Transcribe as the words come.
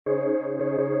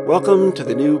Welcome to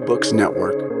the New Books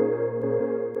Network.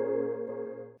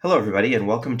 Hello, everybody, and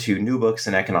welcome to New Books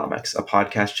in Economics, a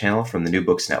podcast channel from the New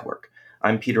Books Network.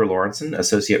 I'm Peter Lawrenson,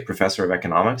 Associate Professor of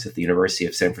Economics at the University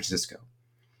of San Francisco.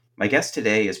 My guest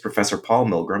today is Professor Paul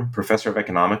Milgrom, Professor of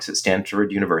Economics at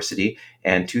Stanford University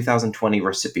and 2020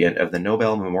 recipient of the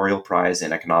Nobel Memorial Prize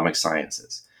in Economic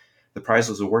Sciences. The prize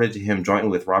was awarded to him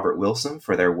jointly with Robert Wilson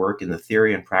for their work in the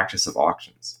theory and practice of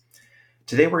auctions.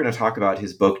 Today we're going to talk about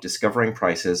his book, Discovering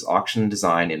Prices, Auction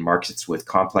Design in Markets with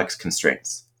Complex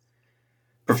Constraints.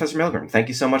 Professor Milgrom, thank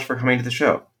you so much for coming to the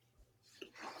show.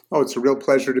 Oh, it's a real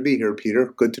pleasure to be here,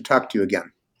 Peter. Good to talk to you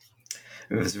again.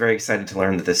 I was very excited to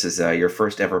learn that this is your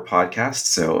first ever podcast,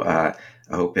 so I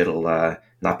hope it'll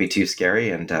not be too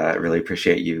scary, and I really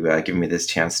appreciate you giving me this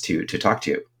chance to talk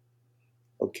to you.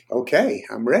 Okay,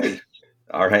 I'm ready.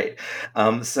 All right.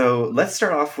 So let's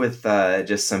start off with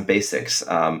just some basics.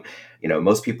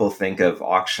 Most people think of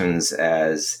auctions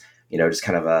as, just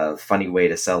kind of a funny way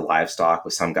to sell livestock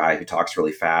with some guy who talks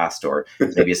really fast, or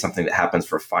maybe it's something that happens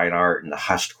for fine art in a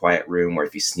hushed, quiet room where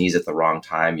if you sneeze at the wrong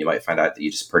time, you might find out that you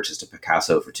just purchased a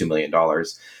Picasso for $2 million.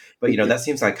 But, that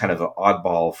seems like kind of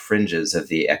oddball fringes of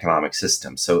the economic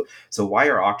system. So why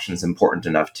are auctions important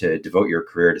enough to devote your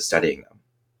career to studying them?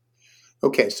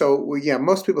 Okay, so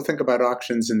most people think about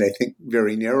auctions and they think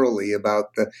very narrowly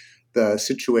about the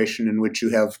situation in which you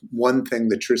have one thing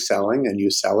that you're selling and you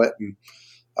sell it and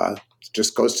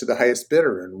just goes to the highest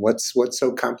bidder. And what's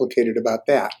so complicated about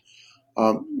that?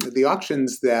 The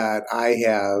auctions that I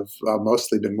have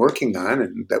mostly been working on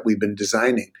and that we've been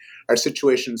designing are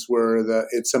situations where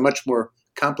it's a much more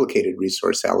complicated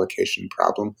resource allocation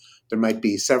problem. There might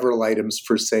be several items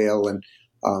for sale, and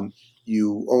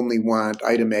you only want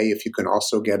item A if you can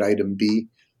also get item B,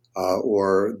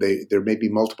 or there may be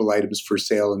multiple items for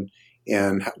sale,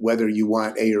 and whether you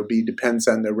want A or B depends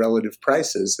on their relative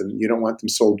prices, and you don't want them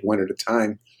sold one at a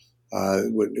time,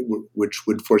 which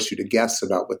would force you to guess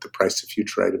about what the price of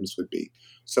future items would be.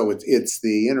 So it's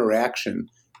the interaction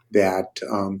that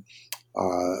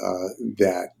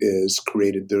is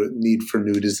created, the need for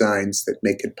new designs that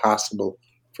make it possible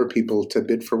for people to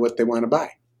bid for what they want to buy.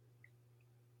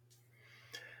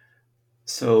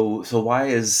 So why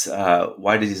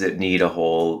does it need a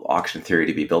whole auction theory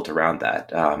to be built around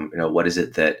that? What is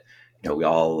it that we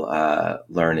all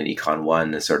learn in Econ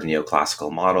 1, a sort of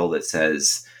neoclassical model that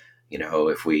says,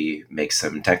 if we make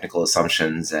some technical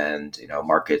assumptions and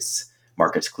markets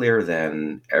clear,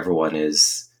 then everyone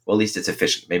is, well, at least it's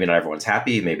efficient. Maybe not everyone's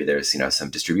happy. Maybe there's some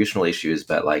distributional issues,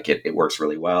 but it works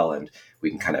really well, and we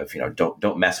can kind of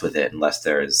don't mess with it unless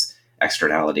there's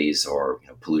externalities or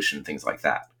pollution, things like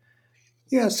that.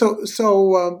 Yeah, so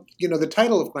the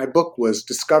title of my book was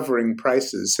Discovering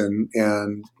Prices,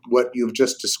 and what you've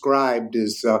just described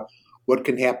is what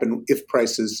can happen if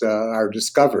prices are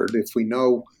discovered. If we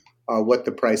know what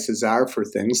the prices are for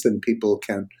things, then people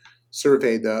can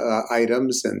survey the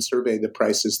items and survey the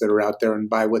prices that are out there and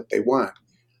buy what they want.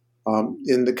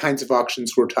 In the kinds of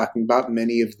auctions we're talking about,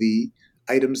 many of the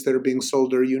items that are being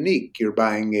sold are unique. You're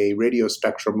buying a radio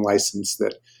spectrum license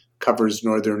that covers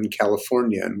Northern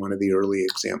California in one of the early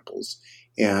examples,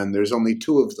 and there's only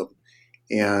two of them,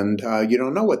 and you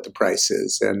don't know what the price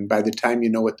is, and by the time you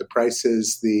know what the price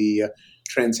is, the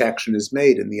transaction is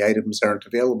made and the items aren't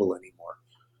available anymore.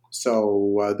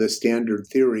 So the standard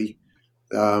theory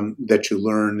that you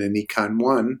learn in Econ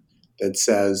 1 that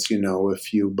says,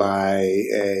 if you buy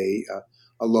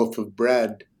a loaf of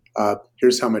bread,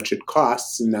 here's how much it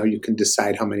costs, and now you can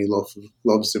decide how many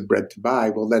loaves of bread to buy.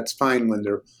 Well, that's fine when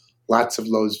there are lots of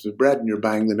loaves of bread and you're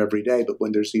buying them every day, but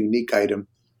when there's a unique item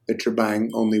that you're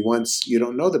buying only once, you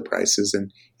don't know the prices,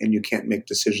 and you can't make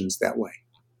decisions that way.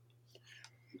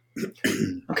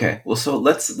 Okay, well, so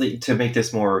to make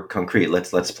this more concrete,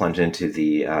 let's plunge into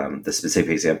the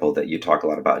specific example that you talk a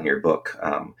lot about in your book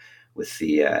with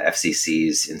the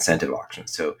FCC's incentive auction.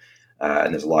 So,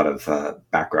 and there's a lot of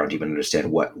background to even understand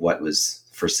what was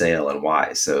for sale and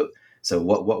why. So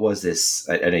what was this?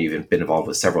 I know you've been involved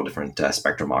with several different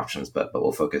spectrum auctions, but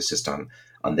we'll focus just on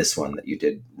this one that you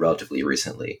did relatively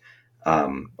recently,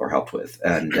 or helped with.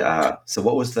 And so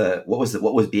what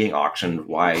was being auctioned?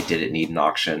 Why did it need an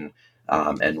auction?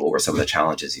 And what were some of the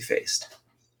challenges you faced?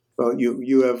 Well,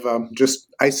 you have just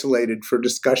isolated for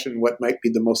discussion what might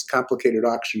be the most complicated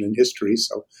auction in history.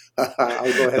 So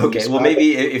I'll go ahead. Okay. Well,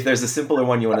 maybe if there's a simpler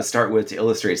one you want to start with to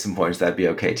illustrate some points, that'd be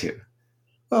okay too.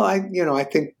 Well, I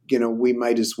think we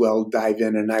might as well dive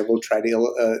in, and I will try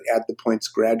to add the points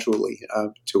gradually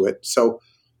to it. So,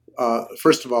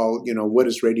 first of all, what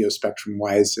is radio spectrum?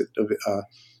 Why is it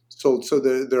sold? So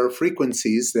there are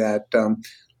frequencies that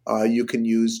you can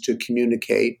use to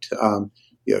communicate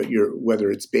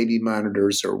whether it's baby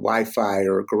monitors or Wi-Fi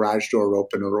or garage door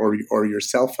opener or your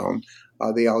cell phone,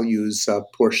 they all use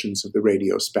portions of the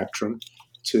radio spectrum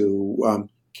to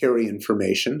carry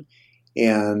information.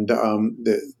 And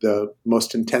the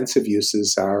most intensive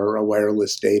uses are a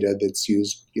wireless data that's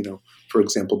used, for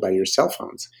example, by your cell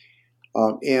phones.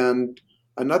 And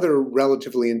another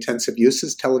relatively intensive use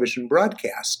is television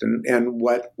broadcast. And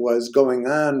what was going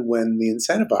on when the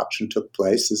incentive auction took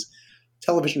place is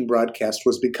television broadcast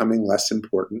was becoming less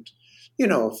important.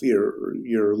 If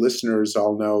your listeners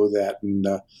all know that in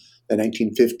the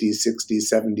 1950s,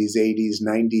 60s, 70s, 80s,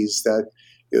 90s, that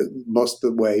most of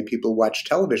the way people watched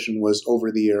television was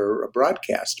over-the-air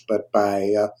broadcast. But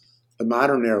by the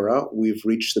modern era, we've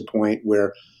reached the point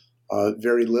where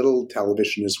very little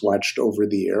television is watched over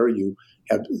the air. You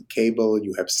have cable,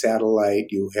 you have satellite,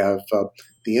 you have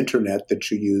the internet that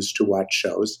you use to watch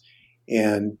shows,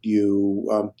 and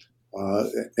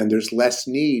and there's less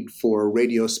need for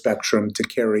radio spectrum to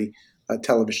carry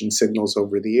television signals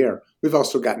over the air. We've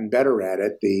also gotten better at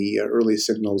it. The early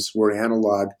signals were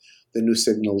analog. The new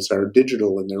signals are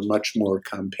digital, and they're much more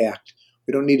compact.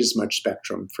 We don't need as much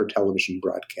spectrum for television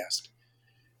broadcast.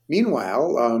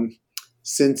 Meanwhile,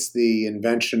 since the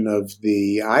invention of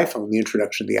the iPhone, the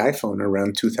introduction of the iPhone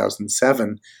around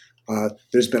 2007,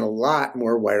 there's been a lot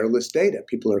more wireless data.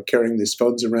 People are carrying these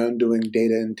phones around doing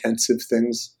data-intensive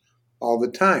things all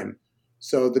the time.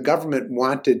 So the government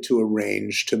wanted to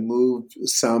arrange to move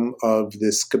some of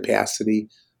this capacity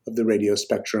of the radio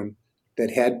spectrum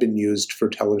that had been used for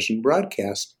television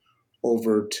broadcast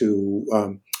over to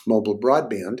mobile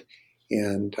broadband,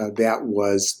 and that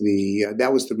was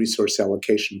the resource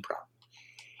allocation problem.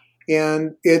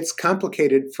 And it's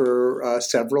complicated for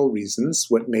several reasons.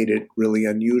 What made it really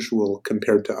unusual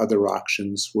compared to other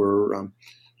auctions were,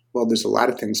 there's a lot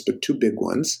of things, but two big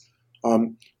ones.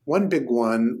 One big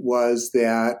one was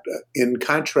that, in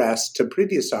contrast to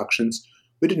previous auctions,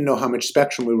 we didn't know how much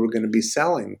spectrum we were going to be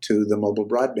selling to the mobile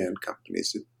broadband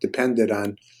companies. It depended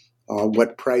on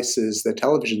what prices the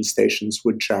television stations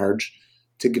would charge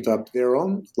to give up their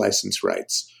own license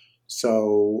rights.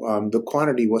 So the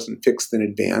quantity wasn't fixed in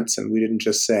advance, and we didn't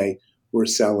just say we're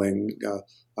selling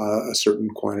a certain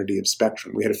quantity of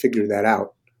spectrum. We had to figure that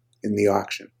out in the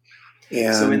auction.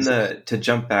 And so to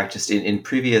jump back, just in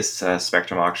previous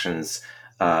spectrum auctions,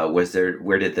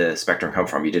 where did the spectrum come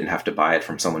from? You didn't have to buy it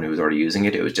from someone who was already using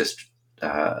it. It was just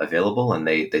available, and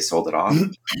they sold it off?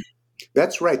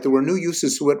 That's right. There were new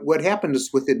uses. What happened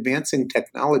is, with advancing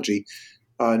technology,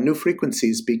 new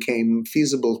frequencies became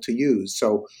feasible to use.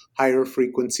 So higher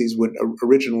frequencies, when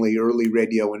originally early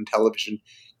radio and television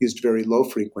used very low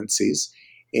frequencies,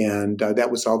 and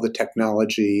that was all the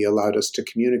technology allowed us to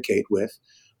communicate with.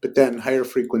 But then higher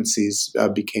frequencies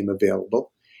became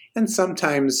available. And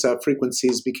sometimes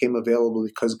frequencies became available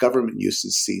because government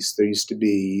uses ceased. There used to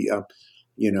be,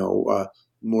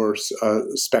 more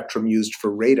spectrum used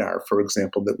for radar, for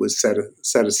example, that was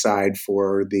set aside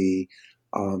for the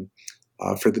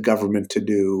government to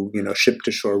do,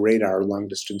 ship-to-shore radar,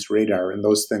 long-distance radar, and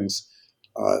those things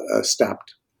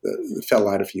fell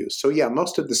out of use. So yeah,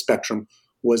 most of the spectrum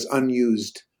was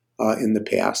unused in the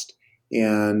past,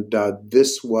 and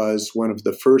this was one of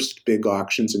the first big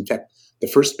auctions. In fact, the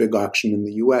first big auction in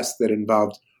the U.S. that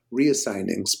involved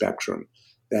reassigning spectrum,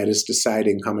 that is,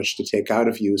 deciding how much to take out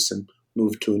of use and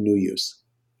move to a new use.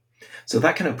 So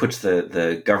that kind of puts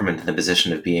the government in the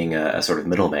position of being a sort of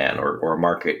middleman or a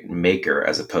market maker,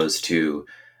 as opposed to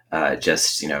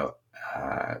just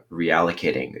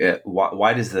reallocating.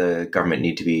 Why does the government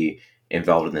need to be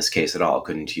involved in this case at all?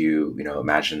 Couldn't you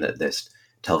imagine that this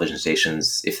television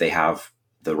stations, if they have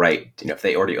the right, if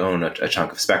they already own a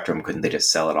chunk of spectrum, couldn't they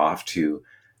just sell it off to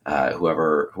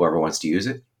whoever wants to use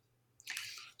it?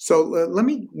 So let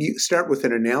me start with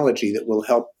an analogy that will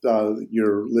help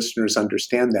your listeners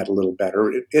understand that a little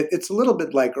better. It's a little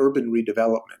bit like urban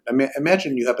redevelopment.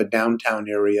 Imagine you have a downtown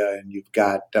area and you've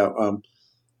got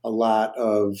a lot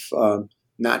of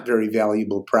not very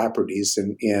valuable properties,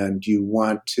 and you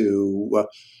want to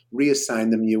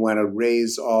reassign them. You want to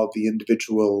raise all the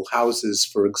individual houses,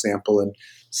 for example, in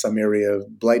some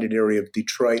blighted area of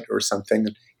Detroit or something,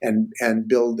 and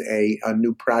build a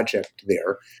new project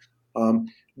there.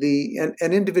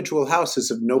 An individual house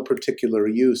is of no particular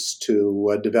use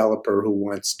to a developer who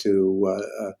wants to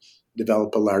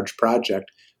develop a large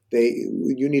project.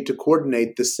 You need to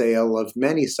coordinate the sale of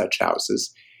many such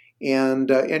houses, and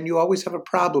you always have a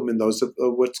problem in those of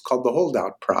what's called the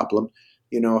holdout problem.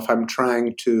 If I'm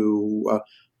trying to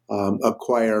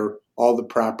acquire all the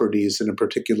properties in a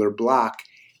particular block,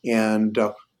 and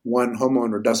one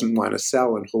homeowner doesn't want to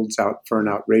sell and holds out for an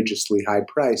outrageously high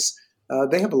price,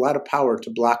 they have a lot of power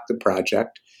to block the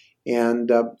project.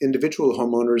 And individual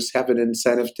homeowners have an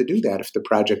incentive to do that if the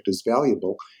project is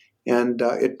valuable. And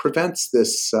it prevents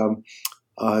these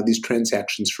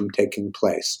transactions from taking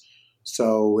place.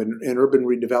 So in urban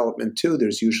redevelopment, too,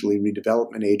 there's usually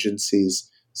redevelopment agencies.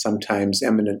 Sometimes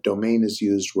eminent domain is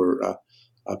used where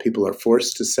people are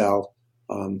forced to sell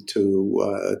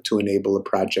to enable a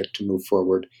project to move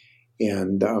forward.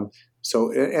 And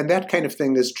and that kind of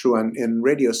thing is true in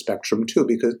radio spectrum, too,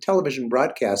 because television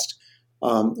broadcast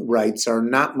rights are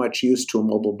not much used to a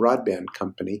mobile broadband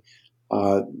company.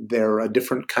 They're a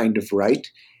different kind of right,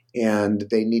 and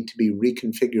they need to be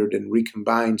reconfigured and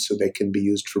recombined so they can be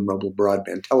used for mobile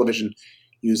broadband. Television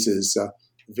uses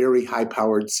very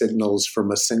high-powered signals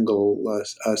from a single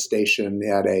station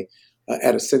at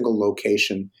a single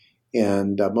location,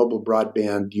 and mobile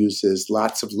broadband uses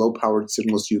lots of low-powered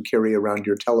signals you carry around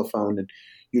your telephone, and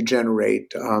you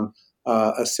generate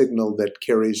a signal that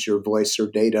carries your voice or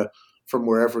data from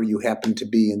wherever you happen to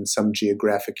be in some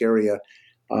geographic area.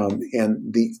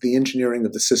 And the engineering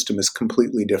of the system is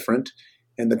completely different,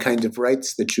 and the kind of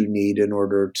rights that you need in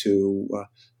order to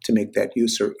make that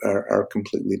use are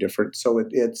completely different. So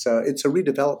it's a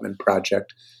redevelopment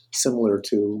project similar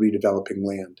to redeveloping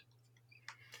land.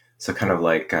 So kind of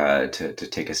like to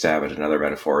take a stab at another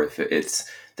metaphor, if it's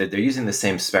that they're using the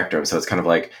same spectrum. So it's kind of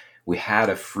like we had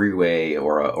a freeway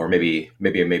or maybe a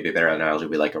better analogy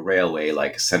would be like a railway,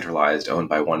 like centralized, owned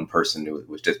by one person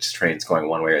with just trains going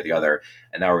one way or the other.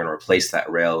 And now we're going to replace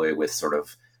that railway with sort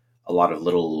of a lot of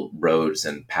little roads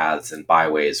and paths and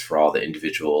byways for all the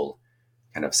individual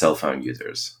kind of cell phone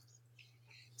users.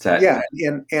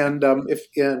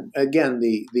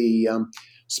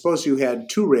 Suppose you had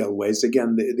two railways.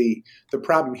 Again, the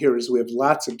problem here is we have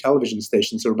lots of television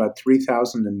stations. There are about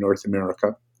 3,000 in North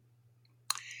America.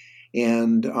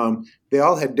 And they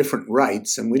all had different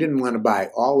rights, and we didn't want to buy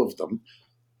all of them.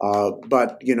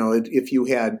 But, if you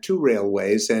had two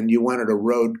railways and you wanted a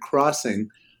road crossing,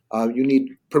 you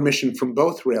need permission from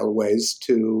both railways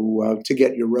to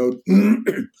get your road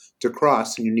to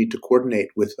cross, and you need to coordinate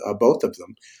with both of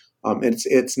them.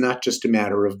 It's not just a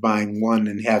matter of buying one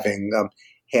and having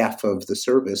half of the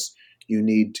service.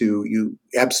 You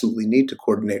absolutely need to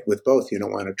coordinate with both. You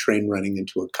don't want a train running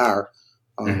into a car.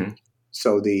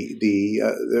 So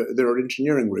there are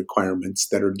engineering requirements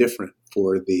that are different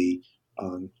for the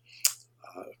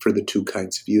two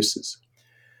kinds of uses.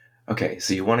 Okay,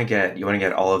 so you want to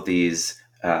get all of these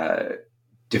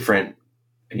different,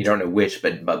 and you don't know which,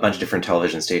 but a bunch of different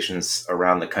television stations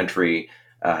around the country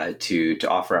to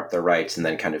offer up their rights, and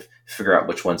then kind of figure out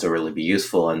which ones will really be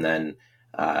useful, and then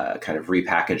kind of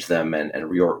repackage them and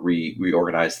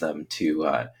reorganize them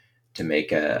to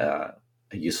make a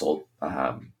useful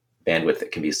bandwidth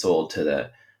that can be sold to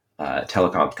the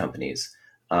telecom companies.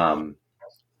 If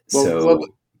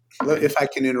I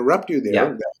can interrupt you there,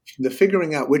 yeah. The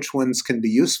figuring out which ones can be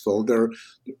useful, there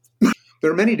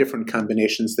are many different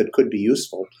combinations that could be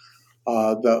useful.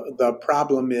 The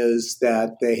problem is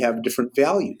that they have different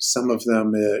values. Some of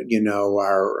them,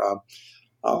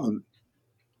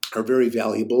 are very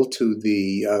valuable to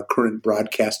the current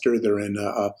broadcaster. They're in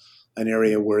an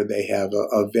area where they have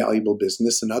a valuable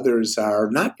business, and others are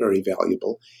not very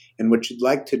valuable. And what you'd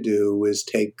like to do is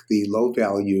take the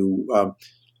low-value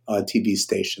TV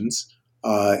stations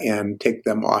and take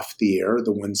them off the air,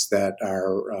 the ones that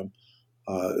are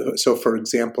so, for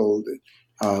example,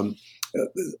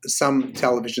 some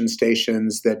television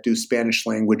stations that do Spanish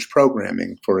language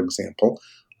programming, for example,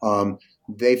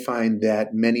 they find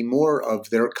that many more of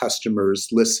their customers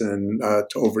listen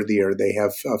to over the air. They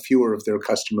have fewer of their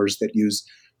customers that use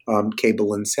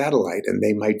cable and satellite, and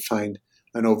they might find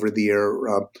an over the air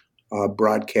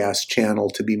broadcast channel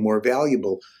to be more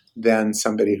valuable than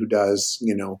somebody who does,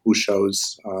 who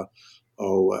shows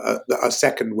a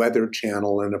second weather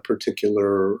channel in a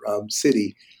particular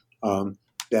city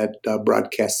that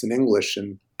broadcasts in English,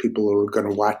 and people who are going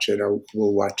to watch it or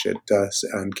will watch it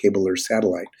on cable or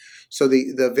satellite. So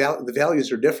the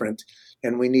values are different,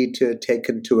 and we need to take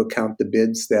into account the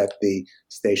bids that the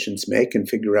stations make and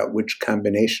figure out which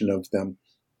combination of them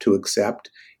to accept.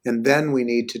 And then we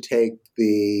need to take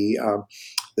the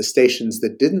stations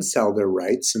that didn't sell their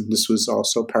rights, and this was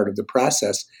also part of the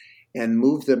process, and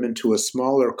move them into a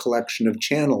smaller collection of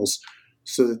channels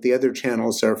so that the other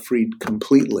channels are freed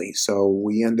completely. So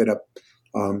we ended up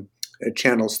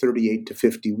channels 38 to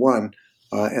 51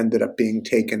 ended up being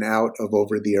taken out of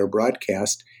over-the-air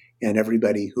broadcast, and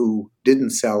everybody who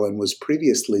didn't sell and was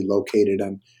previously located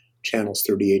on channels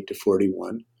 38 to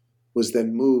 41 was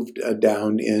then moved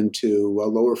down into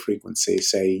a lower frequency.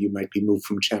 Say you might be moved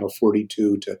from channel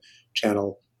 42 to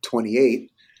channel 28,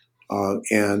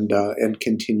 and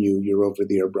continue your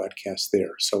over-the-air broadcast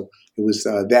there. So it was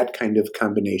that kind of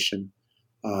combination,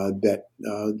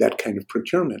 that kind of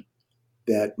procurement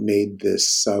that made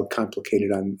this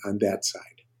complicated on that side.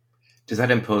 Does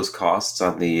that impose costs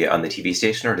on the TV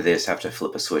station, or do they just have to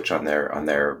flip a switch on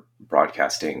their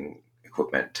broadcasting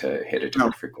equipment to hit a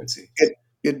different frequency?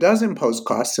 It does impose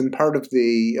costs, and part of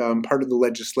the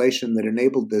legislation that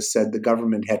enabled this said the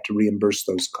government had to reimburse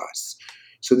those costs.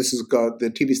 So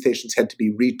the TV stations had to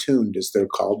be retuned, as they're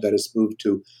called. That is, moved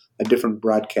to a different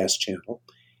broadcast channel,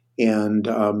 and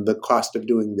the cost of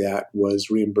doing that was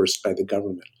reimbursed by the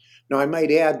government. Now, I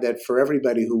might add that for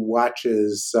everybody who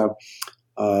watches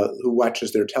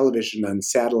their television on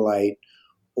satellite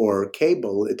or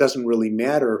cable, it doesn't really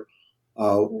matter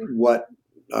what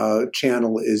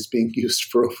channel is being used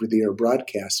for over-the-air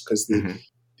broadcast, because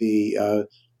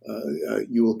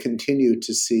you will continue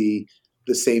to see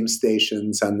the same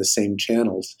stations on the same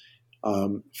channels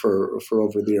for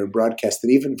over-the-air broadcast.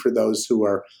 And even for those who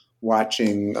are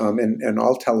watching, and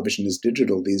all television is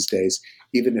digital these days,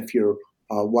 even if you're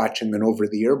watching an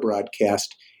over-the-air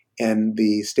broadcast and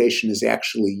the station is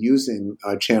actually using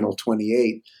channel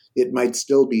 28, it might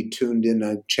still be tuned in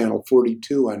on channel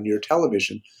 42 on your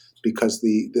television, because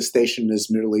the station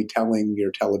is merely telling your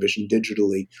television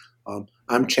digitally,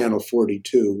 I'm channel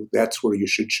 42. That's where you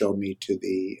should show me to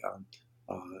the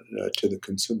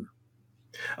consumer.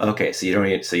 Okay, so you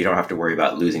don't have to worry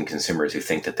about losing consumers who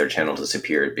think that their channel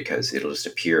disappeared, because it'll just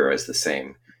appear as the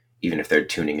same, even if they're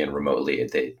tuning in remotely.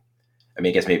 I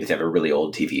guess maybe if they have a really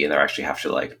old TV and they actually have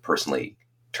to personally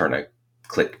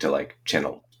click to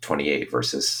channel 28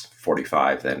 versus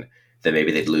 45, then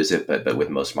maybe they'd lose it. But with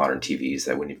most modern TVs,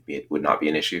 that would not be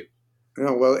an issue.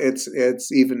 No, well,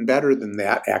 it's even better than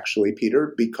that, actually,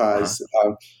 Peter, because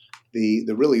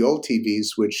the really old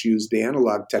TVs, which use the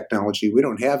analog technology, we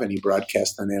don't have any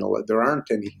broadcast on analog. There aren't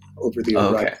any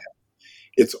over-the-air broadcast.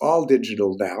 It's all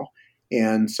digital now.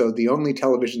 And so the only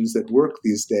televisions that work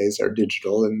these days are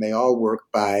digital, and they all work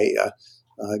by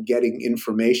getting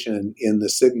information in the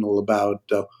signal about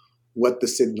what the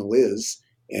signal is,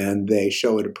 and they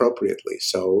show it appropriately.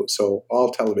 So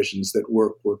all televisions that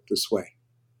work this way.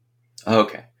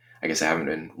 Okay. I guess I haven't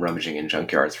been rummaging in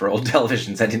junkyards for old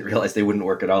televisions. I didn't realize they wouldn't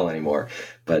work at all anymore.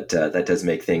 But that does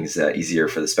make things easier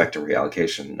for the spectrum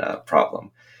reallocation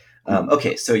problem.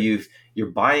 Okay, so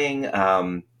you're buying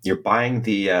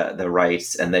the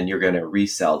rights, and then you're going to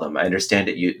resell them. I understand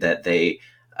that they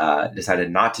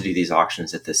decided not to do these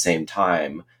auctions at the same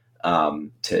time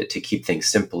to keep things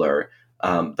simpler.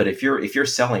 But if you're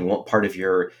selling, what part of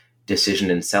your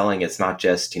decision in selling, it's not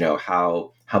just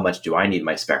how much do I need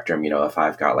my spectrum? If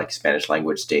I've got a Spanish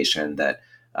language station that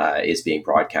is being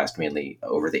broadcast mainly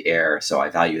over the air, so I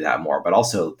value that more. But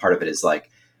also part of it is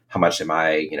how much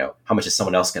how much is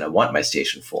someone else going to want my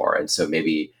station for? And so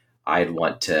maybe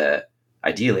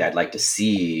ideally I'd like to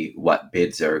see what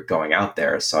bids are going out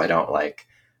there, so I don't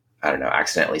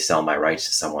accidentally sell my rights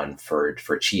to someone for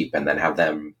cheap and then have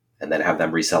them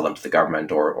resell them to the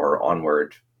government or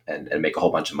onward and make a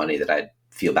whole bunch of money that I'd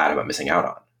feel bad about missing out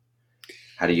on.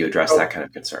 How do you address that kind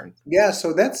of concern? Yeah,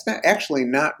 so that's actually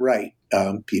not right,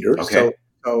 Peter. Okay.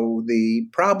 So the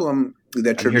problem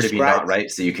that I'm here to be not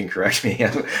right, so you can correct me.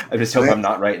 I just hope I'm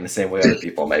not right in the same way other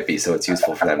people might be, so it's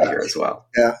useful for them to hear as well.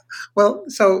 Yeah. Well,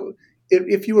 so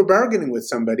if you were bargaining with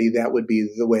somebody, that would be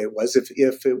the way it was.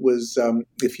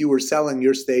 If you were selling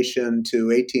your station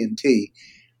to AT&T,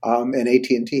 and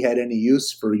AT&T had any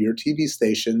use for your TV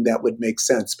station, that would make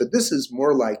sense. But this is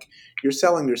more like you're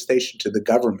selling your station to the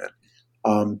government.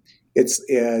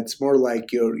 It's more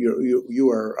like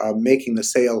you are making a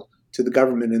sale to the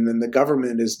government, and then the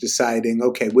government is deciding,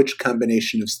 okay, which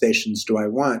combination of stations do I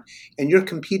want? And you're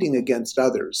competing against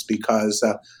others, because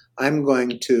I'm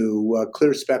going to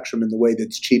clear spectrum in the way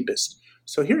that's cheapest.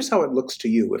 So here's how it looks to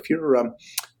you. If you're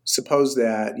suppose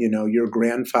that your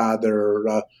grandfather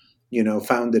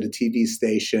founded a TV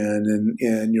station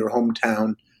in your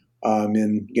hometown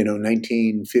in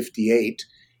 1958.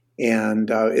 And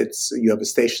you have a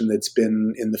station that's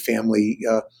been in the family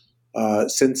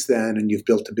since then, and you've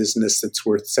built a business that's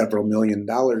worth several $1 million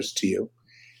to you.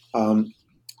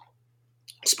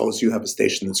 Suppose you have a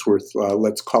station that's worth,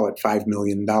 let's call it $5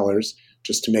 million,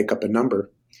 just to make up a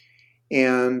number.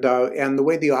 And the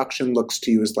way the auction looks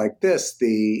to you is like this: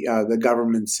 the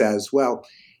government says, well,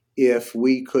 if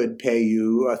we could pay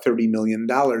you $30 million,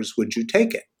 would you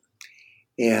take it?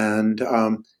 And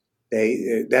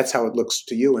that's how it looks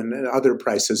to you. And other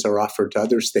prices are offered to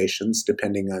other stations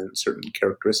depending on certain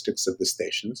characteristics of the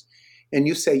stations. And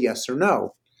you say yes or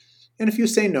no. And if you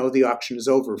say no, the auction is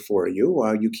over for you.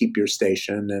 You keep your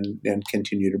station and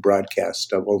continue to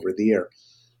broadcast over the air.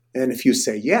 And if you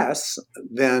say yes,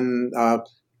 then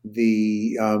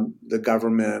the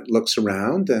government looks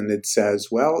around and it says,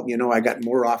 well, I got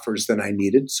more offers than I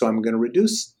needed, so I'm going to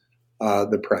reduce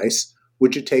the price.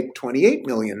 Would you take $28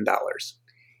 million?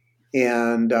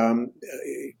 And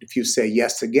if you say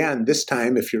yes again, this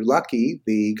time, if you're lucky,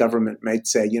 the government might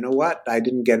say, you know what, I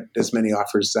didn't get as many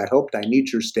offers as I hoped. I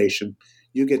need your station.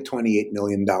 You get $28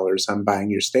 million. I'm buying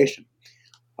your station.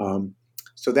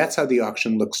 So that's how the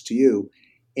auction looks to you.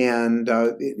 And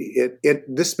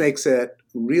this makes it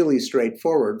really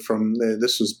straightforward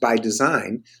this was by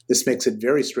design. This makes it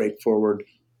very straightforward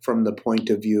from the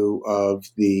point of view of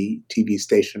the TV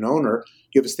station owner.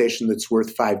 You have a station that's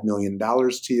worth $5 million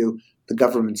to you. The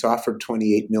government's offered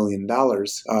 $28 million,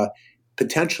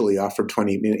 potentially offered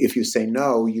 $28 million. If you say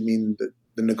no, you mean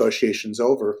the negotiation's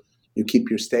over. You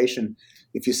keep your station.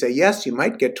 If you say yes, you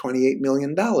might get $28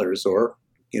 million, or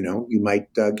you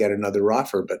might get another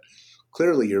offer. But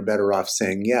clearly, you're better off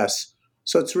saying yes.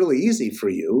 So it's really easy for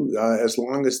you. As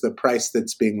long as the price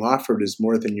that's being offered is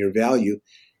more than your value,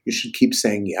 you should keep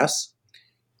saying yes.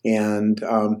 And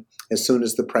as soon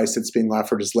as the price that's being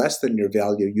offered is less than your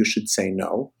value, you should say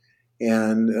no.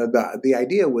 And the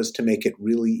idea was to make it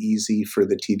really easy for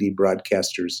the TV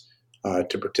broadcasters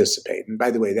to participate. And by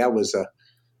the way, that was a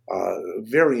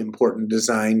very important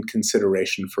design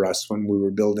consideration for us when we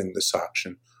were building this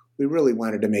auction. We really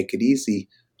wanted to make it easy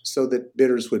so that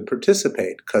bidders would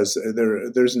participate, because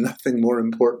there's nothing more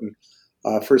important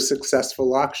for a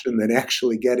successful auction than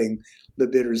actually getting the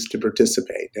bidders to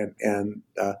participate. And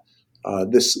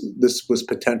this was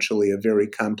potentially a very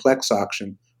complex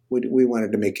auction. We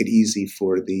wanted to make it easy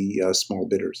for the small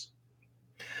bidders.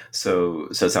 So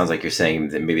it sounds like you're saying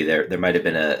that maybe there might have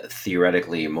been a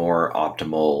theoretically more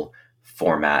optimal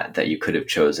format that you could have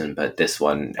chosen, but this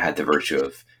one had the virtue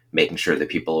of making sure that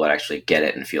people would actually get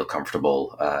it and feel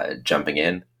comfortable jumping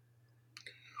in.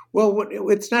 Well,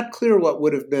 it's not clear what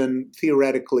would have been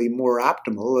theoretically more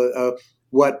optimal.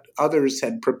 What others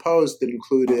had proposed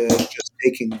included just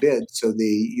taking bids. So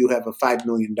you have a $5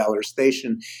 million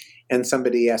station, and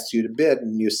somebody asks you to bid,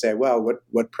 and you say, "Well,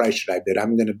 what price should I bid?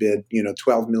 I'm going to bid,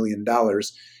 $12 million,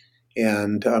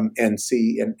 and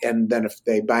see, and then if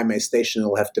they buy my station,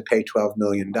 they'll have to pay $12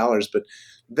 million." But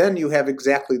then you have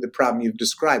exactly the problem you've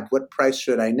described. What price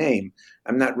should I name?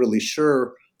 I'm not really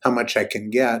sure how much I can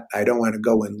get. I don't want to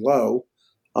go in low.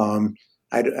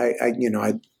 I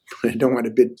don't want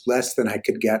to bid less than I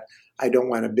could get. I don't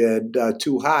want to bid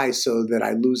too high so that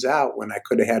I lose out when I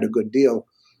could have had a good deal.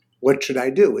 What should I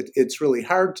do? It's really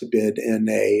hard to bid in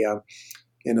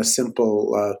a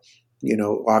simple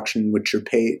auction which you're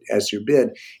paid as your bid,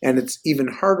 and it's even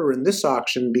harder in this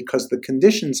auction because the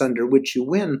conditions under which you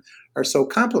win are so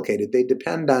complicated. They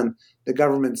depend on the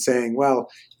government saying, well,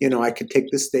 I could take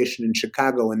this station in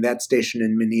Chicago and that station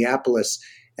in Minneapolis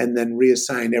and then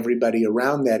reassign everybody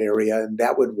around that area, and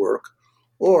that would work.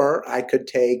 Or I could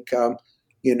take, a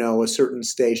certain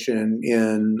station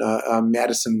in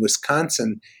Madison,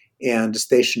 Wisconsin, and a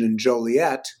station in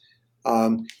Joliet,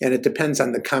 and it depends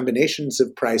on the combinations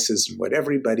of prices and what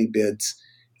everybody bids.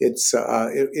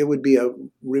 It would be a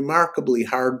remarkably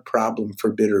hard problem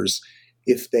for bidders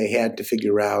if they had to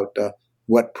figure out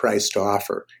what price to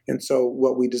offer. And so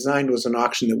what we designed was an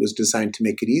auction that was designed to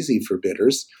make it easy for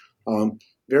bidders,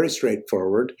 very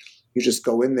straightforward. You just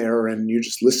go in there and you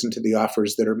just listen to the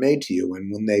offers that are made to you.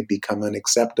 And when they become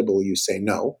unacceptable, you say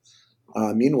no.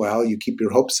 Meanwhile, you keep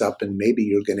your hopes up and maybe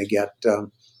you're going to get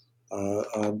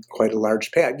quite a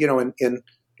large pad. In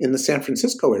the San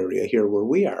Francisco area here where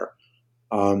we are,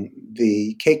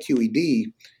 the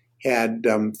KQED had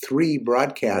 3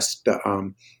 broadcast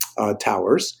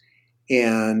towers,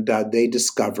 and they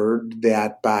discovered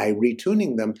that by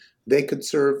retuning them, they could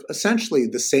serve essentially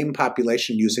the same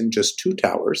population using just 2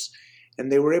 towers,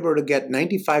 and they were able to get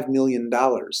 $95 million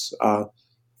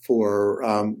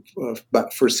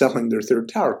for selling their 3rd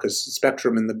tower, because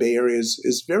spectrum in the Bay Area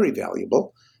is very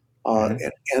valuable,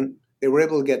 and they were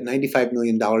able to get $95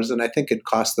 million, and I think it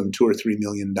cost them $2 or $3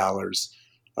 million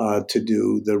to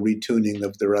do the retuning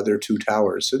of their other 2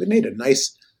 towers. So they made a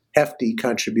nice, hefty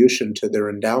contribution to their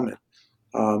endowment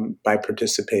by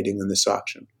participating in this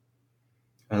auction.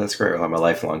 Oh, that's great. Well, I'm a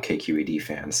lifelong KQED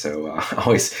fan, so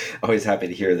always happy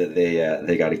to hear that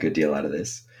they got a good deal out of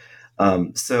this.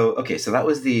 So that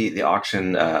was the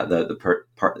auction,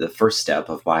 the first step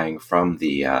of buying from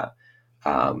the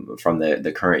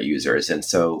current users. And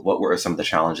so, what were some of the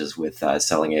challenges with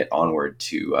selling it onward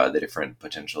to the different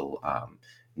potential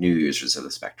new users of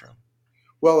the spectrum?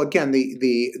 Well, again,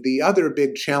 the other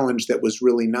big challenge that was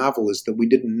really novel is that we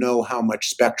didn't know how much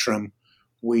spectrum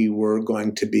we were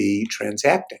going to be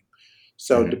transacting.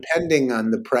 So, depending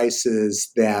on the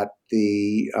prices that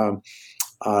the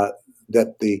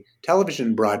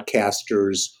television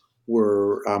broadcasters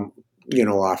were,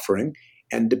 offering,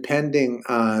 and depending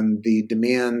on the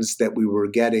demands that we were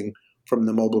getting from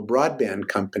the mobile broadband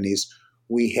companies,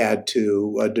 we had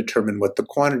to determine what the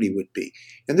quantity would be.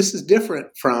 And this is different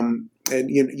from, and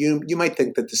you might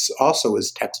think that this also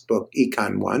is textbook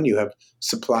Econ 1. You have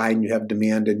supply and you have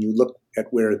demand, and you look at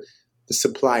where the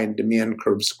supply and demand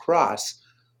curves cross.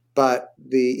 But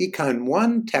the Econ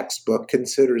 1 textbook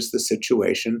considers the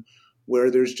situation where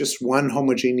there's just one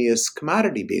homogeneous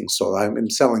commodity being sold. I'm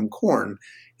selling corn,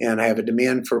 and I have a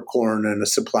demand for corn and a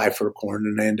supply for corn,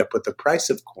 and I end up with the price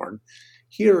of corn.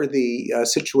 Here, the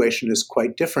situation is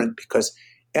quite different because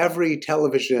every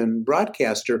television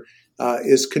broadcaster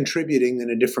is contributing in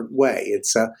a different way.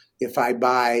 It's if I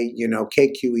buy,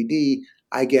 KQED,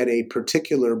 I get a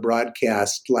particular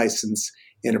broadcast license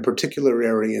in a particular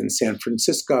area in San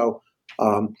Francisco,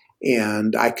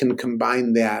 and I can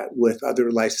combine that with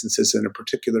other licenses in a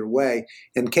particular way.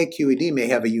 And KQED may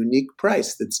have a unique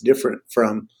price that's different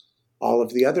from all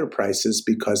of the other prices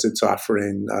because it's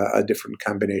offering a different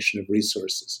combination of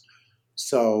resources.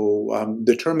 So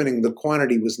determining the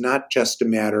quantity was not just a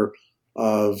matter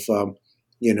of,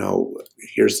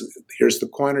 here's the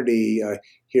quantity,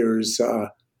 here's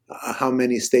how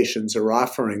many stations are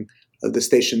offering. The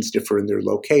stations differ in their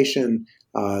location,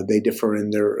 they differ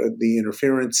in the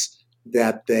interference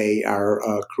that they are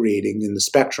creating in the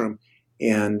spectrum,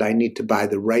 and I need to buy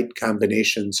the right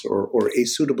combinations or a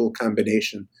suitable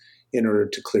combination in order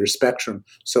to clear spectrum.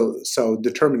 So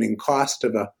determining cost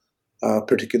of a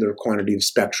particular quantity of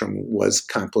spectrum was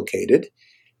complicated.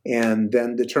 And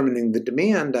then determining the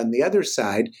demand on the other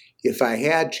side, if I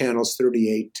had channels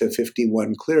 38 to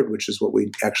 51 cleared, which is what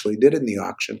we actually did in the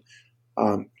auction,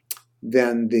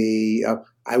 then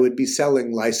I would be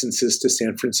selling licenses to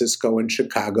San Francisco and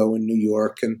Chicago and New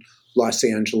York and Los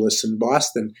Angeles and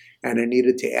Boston. And I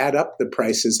needed to add up the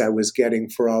prices I was getting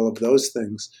for all of those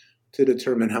things to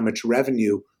determine how much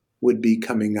revenue would be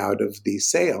coming out of the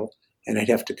sale. And I'd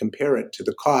have to compare it to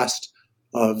the cost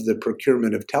of the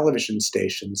procurement of television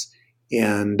stations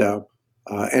and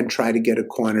try to get a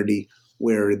quantity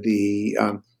where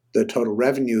the total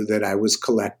revenue that I was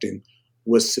collecting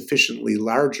was sufficiently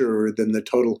larger than the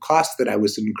total cost that I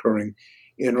was incurring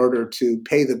in order to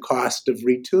pay the cost of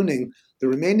retuning the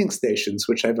remaining stations,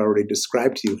 which I've already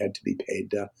described to you had to be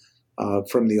paid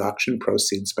from the auction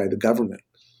proceeds by the government.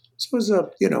 So it was a,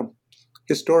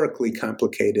 historically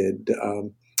complicated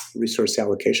resource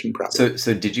allocation problem.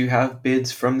 So did you have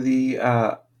bids from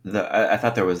I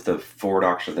thought there was the forward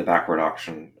auction, the backward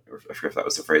auction, I forget if that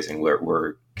was the phrasing,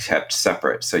 were kept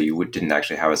separate. So you didn't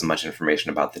actually have as much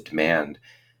information about the demand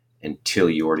until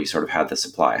you already sort of had the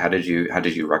supply. How did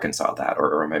you reconcile that,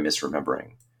 or am I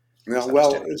misremembering?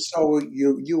 Well, so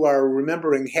you are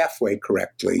remembering halfway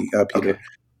correctly, Peter. Okay.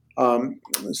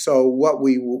 So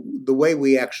the way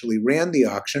we actually ran the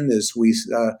auction is we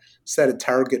set a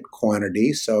target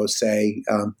quantity. So say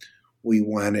we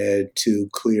wanted to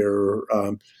clear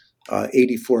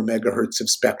 84 megahertz of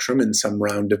spectrum in some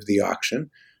round of the auction.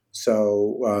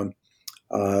 So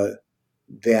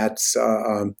that's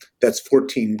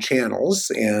 14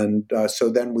 channels, and so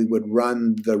then we would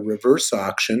run the reverse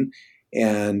auction.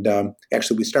 And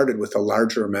actually, we started with a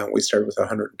larger amount. We started with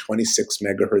 126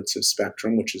 megahertz of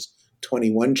spectrum, which is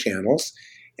 21 channels.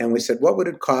 And we said, what would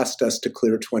it cost us to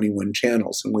clear 21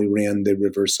 channels? And we ran the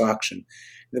reverse auction.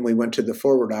 Then we went to the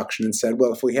forward auction and said,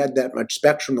 well, if we had that much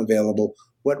spectrum available,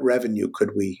 what revenue could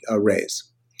we raise?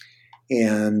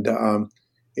 And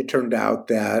it turned out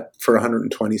that for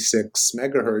 126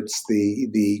 megahertz,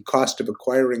 the cost of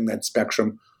acquiring that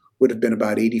spectrum would have been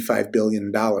about $85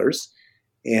 billion.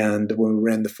 And when we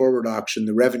ran the forward auction,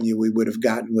 the revenue we would have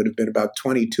gotten would have been about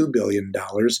 $22 billion,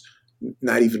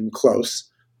 not even close,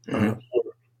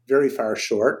 very far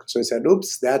short. So I said,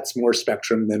 oops, that's more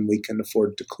spectrum than we can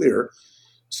afford to clear.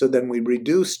 So then we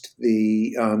reduced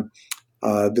the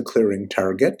clearing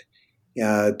target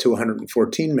to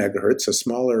 114 megahertz, a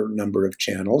smaller number of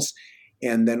channels.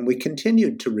 And then we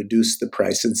continued to reduce the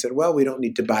price and said, well, we don't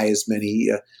need to buy as many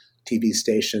TV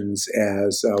stations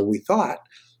as we thought.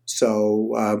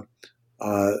 So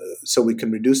we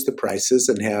can reduce the prices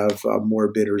and have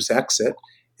more bidders exit.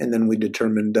 And then we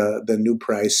determined the new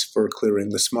price for clearing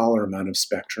the smaller amount of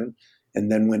spectrum,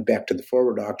 and then went back to the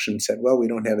forward auction and said, well, we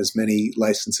don't have as many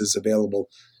licenses available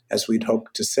as we'd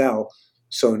hoped to sell.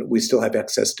 So we still have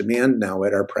excess demand now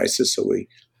at our prices. So we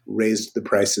raised the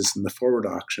prices in the forward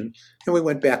auction. And we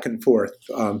went back and forth,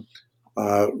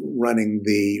 running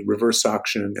the reverse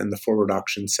auction and the forward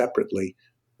auction separately.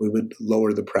 We would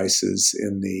lower the prices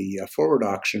in the forward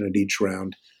auction at each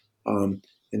round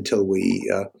until we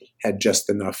had just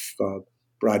enough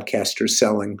broadcasters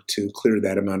selling to clear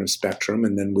that amount of spectrum.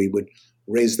 And then we would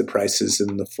raise the prices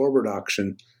in the forward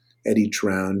auction at each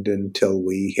round until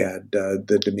we had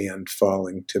the demand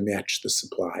falling to match the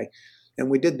supply. And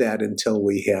we did that until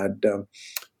we had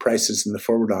prices in the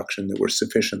forward auction that were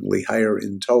sufficiently higher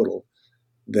in total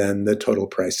than the total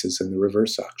prices in the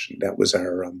reverse auction. That was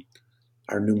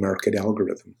our new market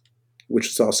algorithm, which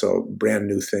is also a brand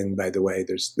new thing, by the way.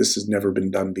 This has never been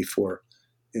done before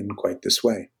in quite this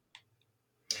way.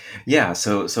 Yeah,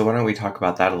 so why don't we talk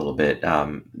about that a little bit?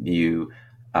 As you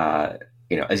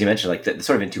mentioned, like the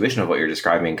sort of intuition of what you're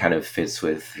describing kind of fits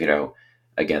with,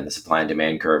 again, the supply and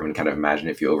demand curve, and kind of imagine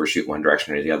if you overshoot one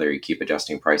direction or the other, you keep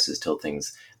adjusting prices till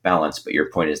things balance. But your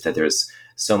point is that there's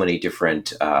so many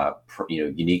different,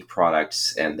 unique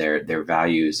products, and their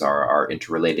values are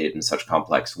interrelated in such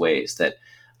complex ways that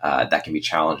that can be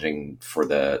challenging for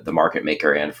the market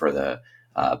maker and for the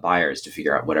buyers to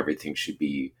figure out what everything should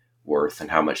be worth and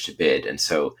how much to bid. And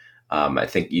so I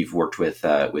think you've worked with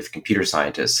computer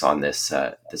scientists on this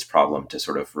problem to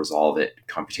sort of resolve it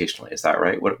computationally. Is that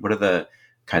right? What are the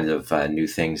kinds of new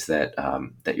things that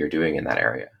you're doing in that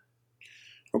area?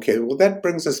 Okay, well, that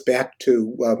brings us back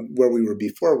to where we were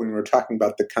before when we were talking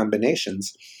about the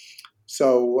combinations.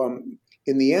 So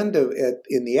in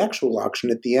the actual auction,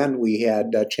 at the end, we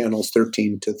had channels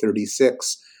 13 to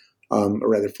 36, or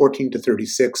rather 14 to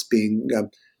 36 being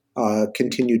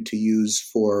continued to use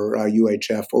for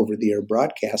UHF over-the-air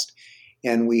broadcast.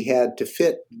 And we had to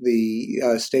fit the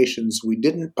stations we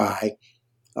didn't buy,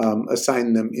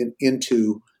 assign them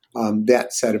into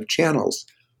that set of channels.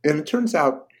 And it turns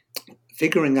out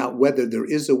figuring out whether there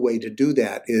is a way to do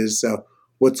that is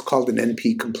what's called an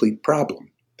NP-complete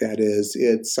problem. That is,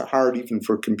 it's hard even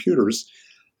for computers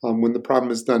when the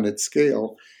problem is done at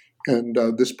scale. And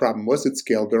this problem was at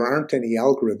scale. There aren't any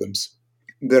algorithms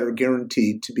that are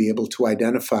guaranteed to be able to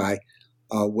identify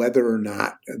whether or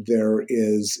not there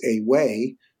is a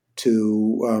way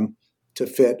to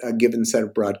fit a given set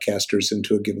of broadcasters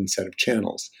into a given set of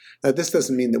channels. Now, this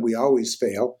doesn't mean that we always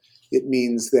fail. It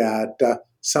means that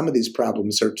some of these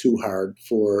problems are too hard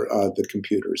for the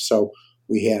computers. So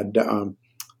we had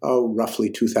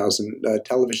roughly 2,000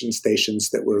 television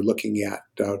stations that we're looking at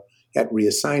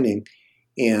reassigning,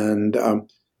 and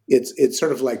it's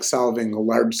sort of like solving a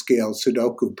large-scale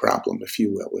Sudoku problem, if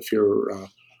you will. If you're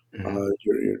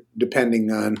depending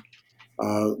on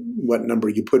what number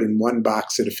you put in one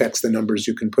box, it affects the numbers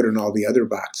you can put in all the other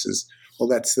boxes. Well,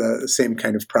 that's the same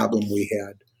kind of problem we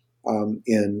had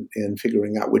in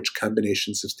figuring out which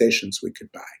combinations of stations we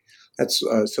could buy.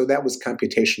 So that was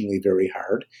computationally very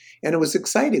hard, and it was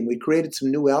exciting. We created some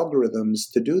new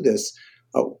algorithms to do this.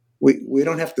 We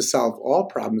don't have to solve all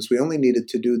problems. We only needed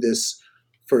to do this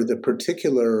for the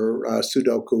particular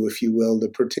Sudoku, if you will, the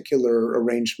particular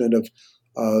arrangement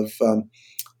of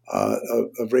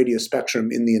radio spectrum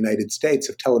in the United States,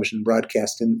 of television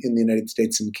broadcast in the United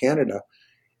States and Canada.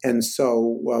 And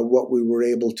so what we were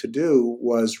able to do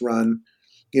was run,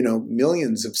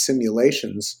 millions of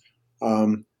simulations,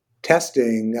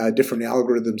 testing different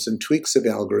algorithms and tweaks of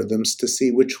algorithms to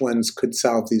see which ones could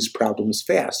solve these problems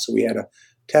fast. So we had a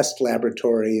test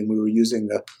laboratory, and we were using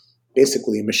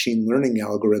basically a machine learning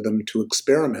algorithm to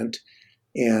experiment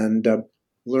and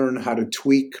learn how to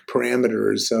tweak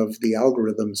parameters of the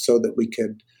algorithm so that we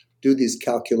could do these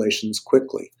calculations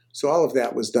quickly. So all of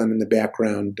that was done in the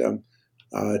background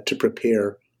to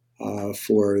prepare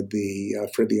for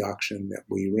the auction that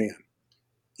we ran.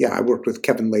 Yeah, I worked with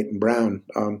Kevin Leighton Brown.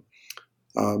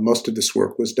 Most of this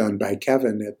work was done by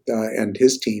Kevin and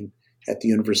his team at the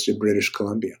University of British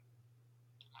Columbia.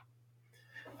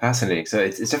 Fascinating. So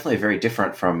it's definitely very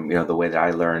different from the way that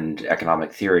I learned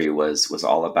economic theory was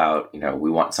all about we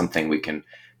want something we can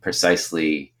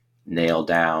precisely nail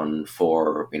down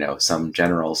for some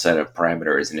general set of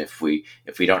parameters, and if we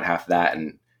don't have that,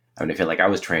 and I feel like I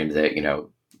was trained that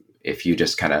if you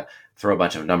just kind of throw a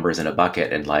bunch of numbers in a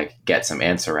bucket and get some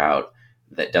answer out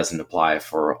that doesn't apply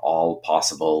for all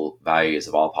possible values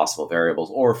of all possible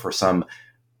variables or for some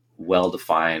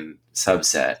well-defined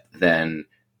subset, then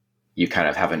you kind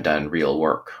of haven't done real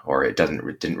work, or it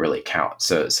didn't really count.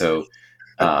 So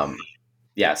tell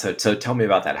me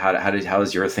about that. How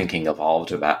has your thinking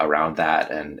evolved around that,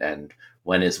 and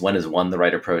when is one the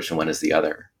right approach and when is the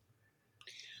other?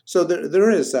 So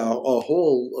there is a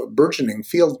whole burgeoning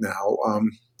field now.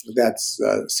 That's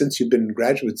since you've been in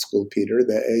graduate school, Peter,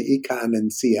 the Econ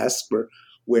and CS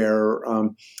where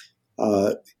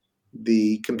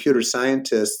the computer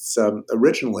scientists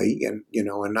originally,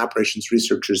 and operations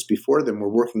researchers before them, were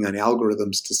working on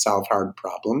algorithms to solve hard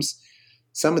problems.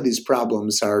 Some of these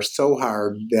problems are so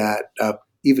hard that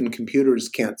even computers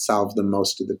can't solve them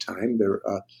most of the time. They're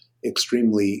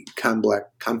extremely complex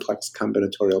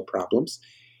combinatorial problems.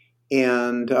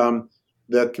 And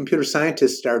the computer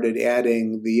scientists started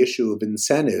adding the issue of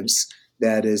incentives.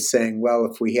 That is saying, well,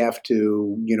 if we have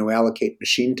to, allocate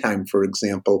machine time, for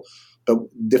example, but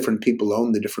different people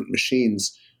own the different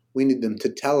machines, we need them to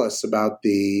tell us about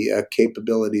the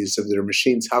capabilities of their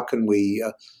machines. How can we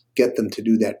get them to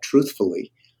do that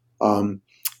truthfully? And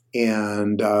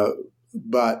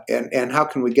how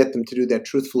can we get them to do that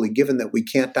truthfully, given that we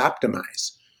can't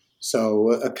optimize?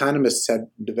 So economists had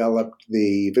developed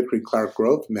the Vickrey-Clark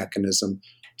growth mechanism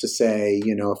to say,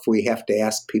 if we have to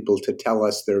ask people to tell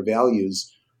us their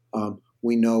values,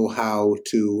 we know how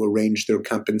to arrange their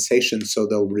compensation so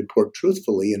they'll report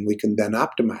truthfully, and we can then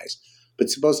optimize. But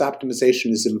suppose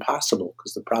optimization is impossible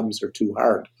because the problems are too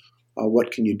hard.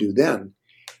 What can you do then?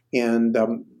 And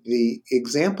the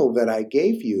example that I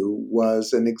gave you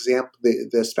was an example.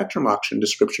 The spectrum auction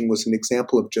description was an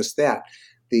example of just that.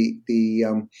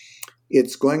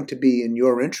 It's going to be in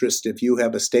your interest if you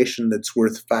have a station that's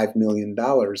worth $5 million.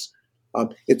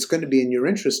 It's going to be in your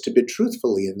interest to bid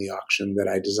truthfully in the auction that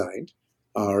I designed,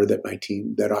 or that my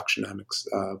team, that Auctionomics,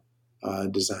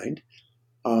 designed.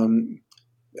 And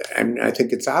I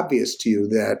think it's obvious to you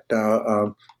that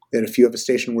if you have a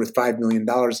station worth $5 million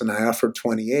and I offer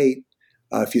 28,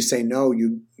 if you say no,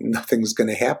 nothing's going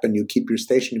to happen. You keep your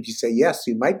station. If you say yes,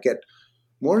 you might get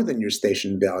more than your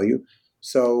station value.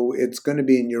 So it's going to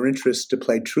be in your interest to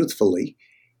play truthfully.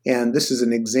 And this is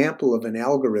an example of an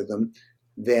algorithm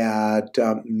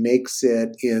that makes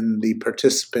it in the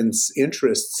participants'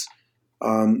 interests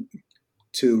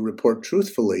to report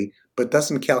truthfully, but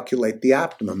doesn't calculate the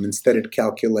optimum. Instead, it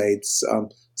calculates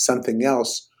something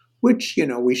else, which,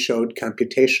 we showed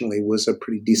computationally was a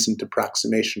pretty decent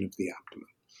approximation of the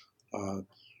optimum,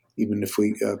 even if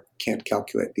we can't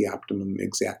calculate the optimum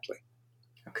exactly.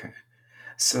 Okay.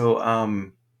 So,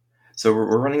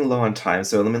 we're running low on time.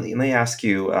 So let me ask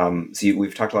you.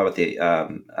 We've talked a lot about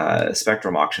the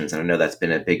spectrum auctions, and I know that's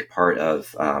been a big part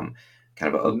of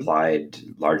kind of applied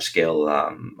large scale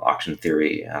auction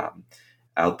theory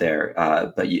out there.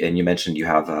 But you mentioned you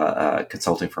have a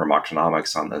consulting firm,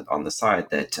 Auctionomics, on the side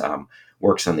that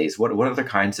works on these. What other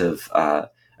kinds of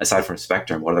aside from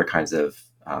spectrum, what other kinds of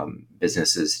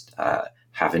businesses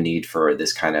have a need for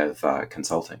this kind of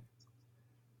consulting?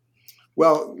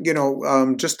 Well,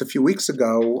 just a few weeks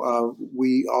ago,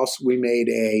 we made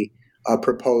a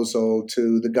proposal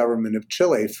to the government of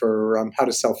Chile for how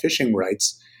to sell fishing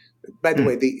rights. By the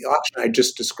way, the auction I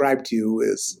just described to you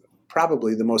is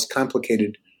probably the most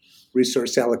complicated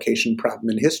resource allocation problem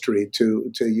in history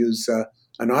to use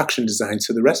an auction design.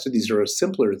 So the rest of these are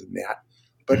simpler than that,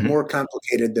 but more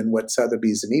complicated than what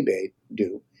Sotheby's and eBay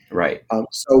do. Right.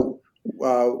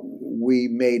 We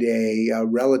made a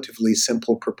relatively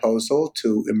simple proposal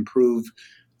to improve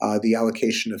the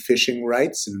allocation of fishing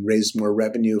rights and raise more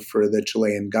revenue for the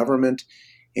Chilean government.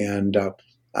 And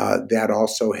that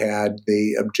also had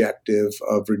the objective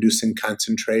of reducing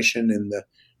concentration in the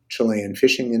Chilean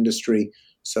fishing industry.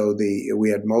 So we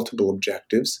had multiple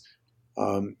objectives,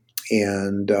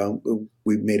 and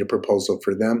we made a proposal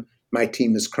for them. My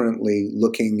team is currently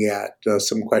looking at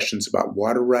some questions about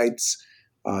water rights.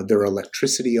 There are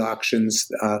electricity auctions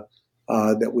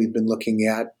that we've been looking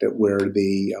at where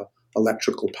the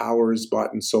electrical power is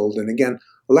bought and sold. And again,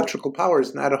 electrical power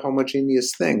is not a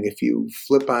homogeneous thing. If you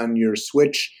flip on your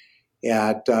switch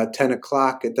at 10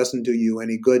 o'clock, it doesn't do you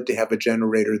any good to have a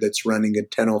generator that's running at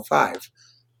 10:05.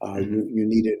 You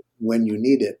need it when you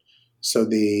need it. So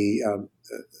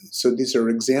these are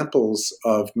examples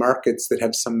of markets that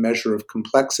have some measure of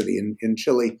complexity. In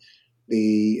Chile,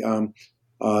 the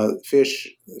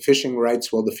fishing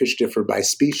rights, well, the fish differ by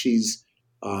species,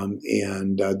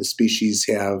 and the species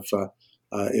have,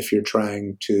 if you're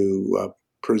trying to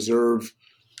preserve,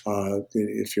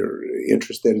 if you're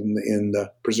interested in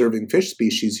the preserving fish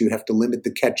species, you have to limit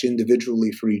the catch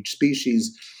individually for each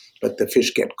species, but the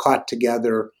fish get caught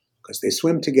together because they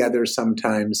swim together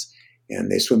sometimes, and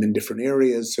they swim in different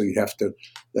areas, so you have to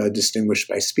distinguish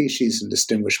by species and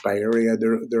distinguish by area.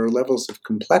 There are levels of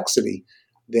complexity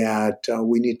that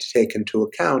we need to take into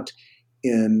account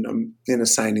in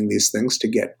assigning these things to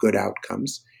get good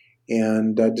outcomes.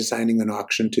 And designing an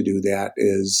auction to do that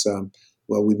is,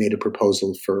 we made a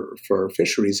proposal for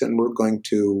fisheries, and we're going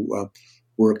to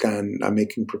work on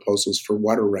making proposals for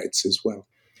water rights as well.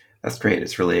 That's great.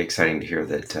 It's really exciting to hear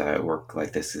that work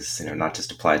like this is, not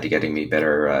just applied to getting me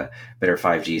better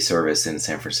 5G service in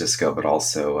San Francisco, but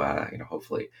also,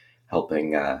 hopefully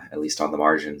helping at least on the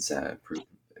margins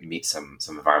meet some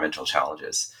environmental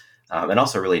challenges, and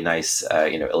also a really nice,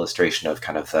 illustration of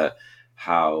kind of the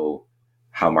how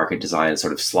how market design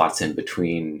sort of slots in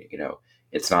between.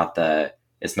 It's not the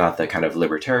it's not the kind of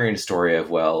libertarian story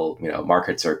of, well,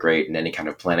 markets are great and any kind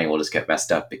of planning will just get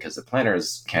messed up because the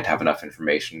planners can't have enough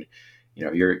information.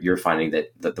 You're finding that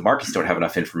the markets don't have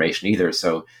enough information either.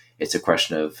 So it's a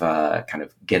question of kind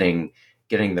of getting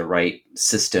the right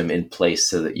system in place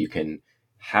so that you can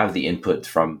have the input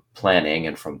from planning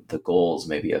and from the goals,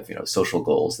 maybe of social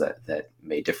goals that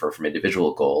may differ from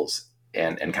individual goals,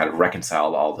 and kind of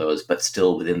reconcile all those, but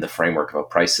still within the framework of a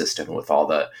price system with all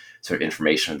the sort of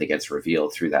information that gets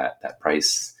revealed through that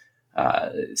price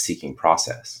seeking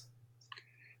process.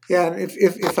 Yeah, and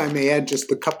if I may add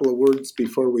just a couple of words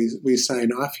before we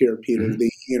sign off here, Peter.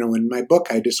 Mm-hmm. In my book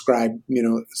I describe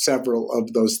several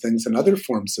of those things and other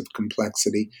forms of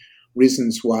complexity,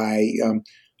 reasons why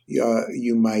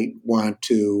you might want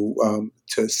to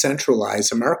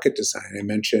centralize a market design. I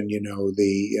mentioned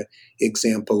the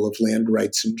example of land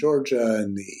rights in Georgia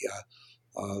and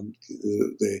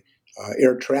the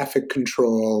air traffic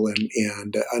control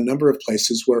and a number of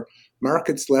places where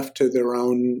markets left to their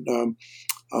own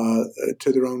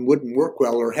wouldn't work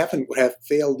well or have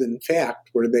failed, in fact,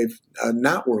 where they've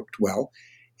not worked well,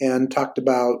 and talked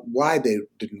about why they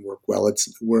didn't work well. It's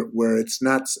where it's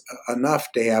not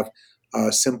enough to have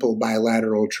simple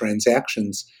bilateral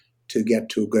transactions to get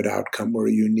to a good outcome, where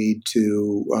you need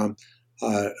to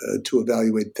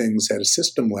evaluate things at a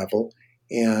system level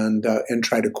and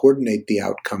try to coordinate the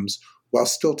outcomes while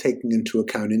still taking into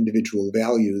account individual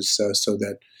values, so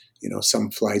that some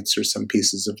flights or some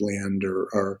pieces of land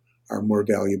are more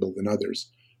valuable than others.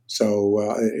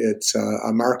 So it's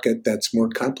a market that's more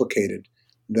complicated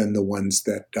than the ones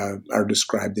that are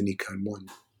described in Econ 1.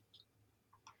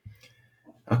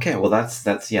 Okay, well that's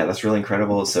really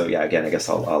incredible. So yeah, again, I guess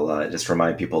I'll just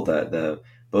remind people that the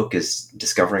book is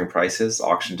Discovering Prices: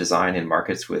 Auction Design in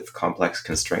Markets with Complex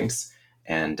Constraints,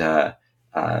 and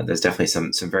there's definitely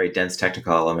some very dense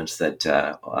technical elements that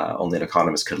only an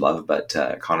economist could love, but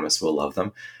economists will love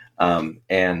them.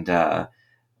 And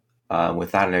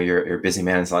with that, I know you're a busy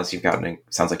man, and sounds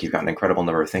like you've got an incredible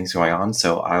number of things going on.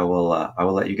 So I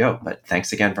will let you go. But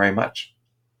thanks again very much.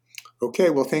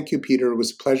 Okay, well, thank you, Peter. It was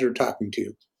a pleasure talking to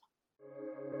you.